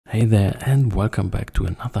Hey there and welcome back to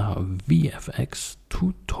another VFX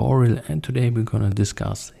tutorial, and today we're gonna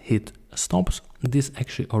discuss Hitstops. This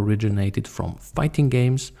actually originated from fighting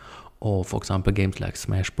games, or for example games like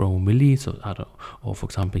Smash Bros. Melee, or for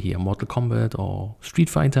example here Mortal Kombat or Street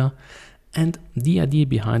Fighter. And the idea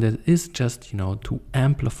behind it is just, to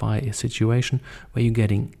amplify a situation where you're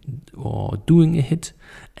getting or doing a hit,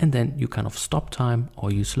 and then you kind of stop time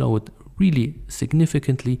or you slow it really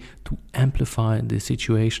significantly to amplify the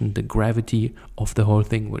situation, the gravity of the whole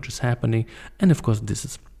thing which is happening. And of course this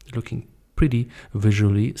is looking pretty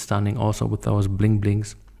visually stunning also with those bling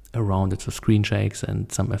blings around it, so screen shakes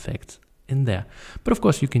and some effects in there. But of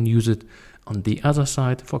course you can use it on the other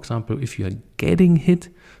side. For example, if you are getting hit,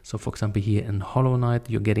 so for example here in Hollow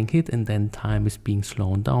Knight you're getting hit and then time is being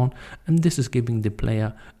slowed down, and this is giving the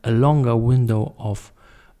player a longer window of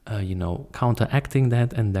counteracting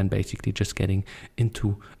that, and then basically just getting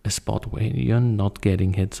into a spot where you're not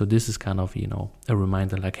getting hit. So this is kind of, a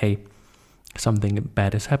reminder like, hey, something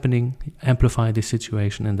bad is happening, amplify the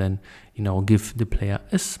situation, and then, give the player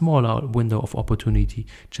a smaller window of opportunity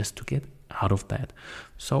just to get out of that.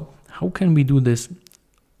 So how can we do this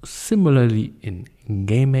similarly in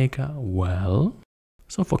GameMaker? Well,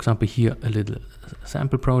 so for example here a little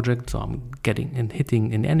sample project. So I'm getting and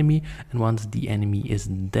hitting an enemy, and once the enemy is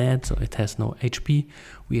dead, so it has no HP,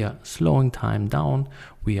 we are slowing time down,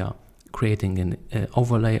 we are creating an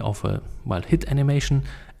overlay of a hit animation,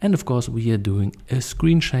 and of course we are doing a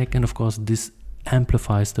screen shake, and of course this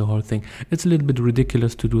amplifies the whole thing. It's a little bit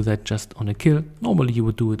ridiculous to do that just on a kill. Normally you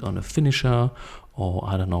would do it on a finisher, or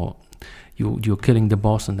I don't know, you're killing the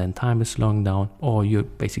boss and then time is slowing down, or you're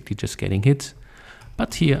basically just getting hit.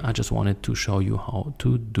 But here I just wanted to show you how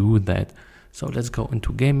to do that. So let's go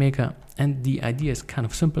into GameMaker, and the idea is kind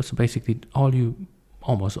of simple. So basically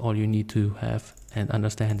almost all you need to have and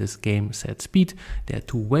understand is game set speed. There are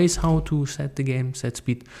two ways how to set the game set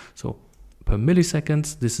speed. So per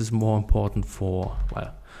milliseconds, this is more important for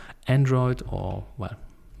Android or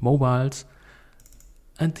mobiles,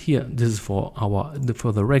 and here this is for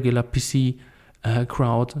the regular PC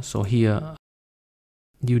crowd. So here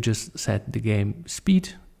you just set the game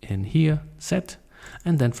speed in here, set,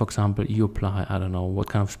 and then for example you apply, I don't know what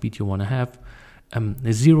kind of speed you want to have.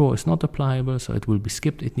 0 is not applicable, so it will be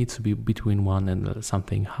skipped. It needs to be between 1 and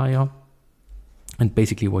something higher. And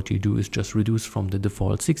basically what you do is just reduce from the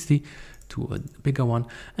default 60 to a bigger one.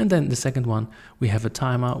 And then the second one, we have a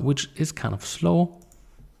timer which is kind of slow,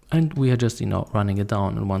 and we are just running it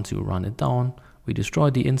down. And once you run it down, we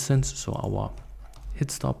destroy the instance, so our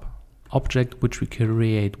Hitstop object which we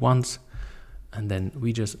create once, and then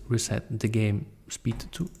we just reset the game speed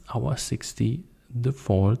to our 60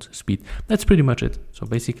 default speed. That's pretty much it. So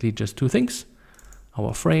basically just two things: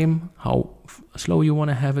 our frame, how slow you want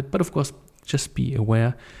to have it, but of course just be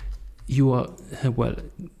aware you are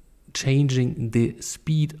changing the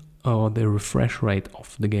speed or the refresh rate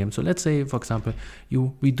of the game. So let's say for example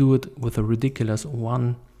we do it with a ridiculous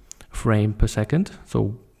 1 frame per second,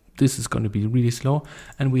 so this is going to be really slow,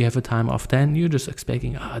 and we have a time of 10. You're just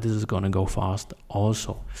expecting this is going to go fast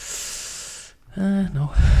also.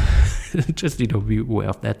 No. Just be aware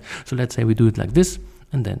of that. So let's say we do it like this,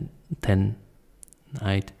 and then 10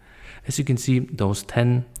 night. As you can see, those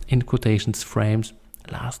 10 in quotations frames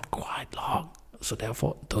last quite long, so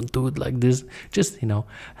therefore don't do it like this. Just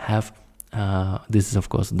have this is of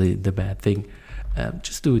course the bad thing.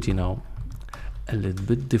 Just do it a little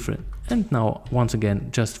bit different. And now once again,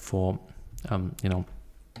 just for the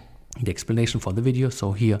explanation for the video,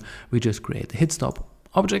 so here we just create a Hitstop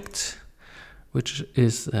object, which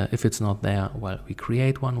is if it's not there, we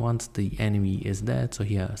create one once the enemy is dead. So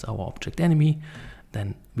here is our object enemy.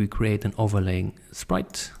 Then we create an overlaying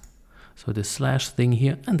sprite, so the slash thing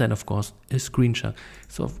here, and then of course a screenshot.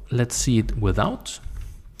 So let's see it without,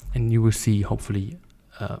 and you will see hopefully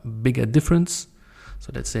a bigger difference.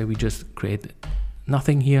 So let's say we just create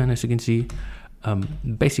nothing here, and as you can see,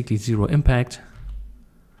 basically 0 impact,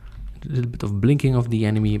 a little bit of blinking of the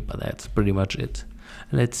enemy, but that's pretty much it.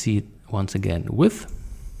 Let's see it once again with,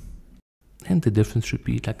 and the difference should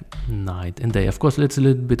be like night and day. Of course it's a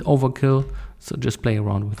little bit overkill, so just play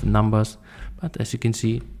around with the numbers, but as you can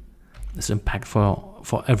see, this impact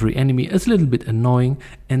for every enemy is a little bit annoying,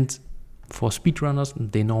 and for speedrunners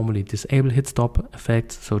they normally disable Hitstop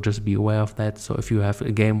effects, so just be aware of that. So if you have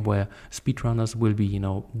a game where speedrunners will be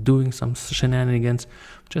doing some shenanigans,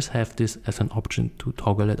 just have this as an option to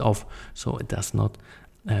toggle it off, so it does not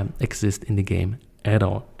exist in the game at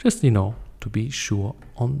all. Just to be sure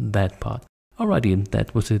on that part. Alrighty, and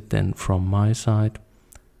that was it then from my side.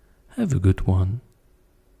 Have a good one.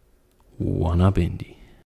 One up indie.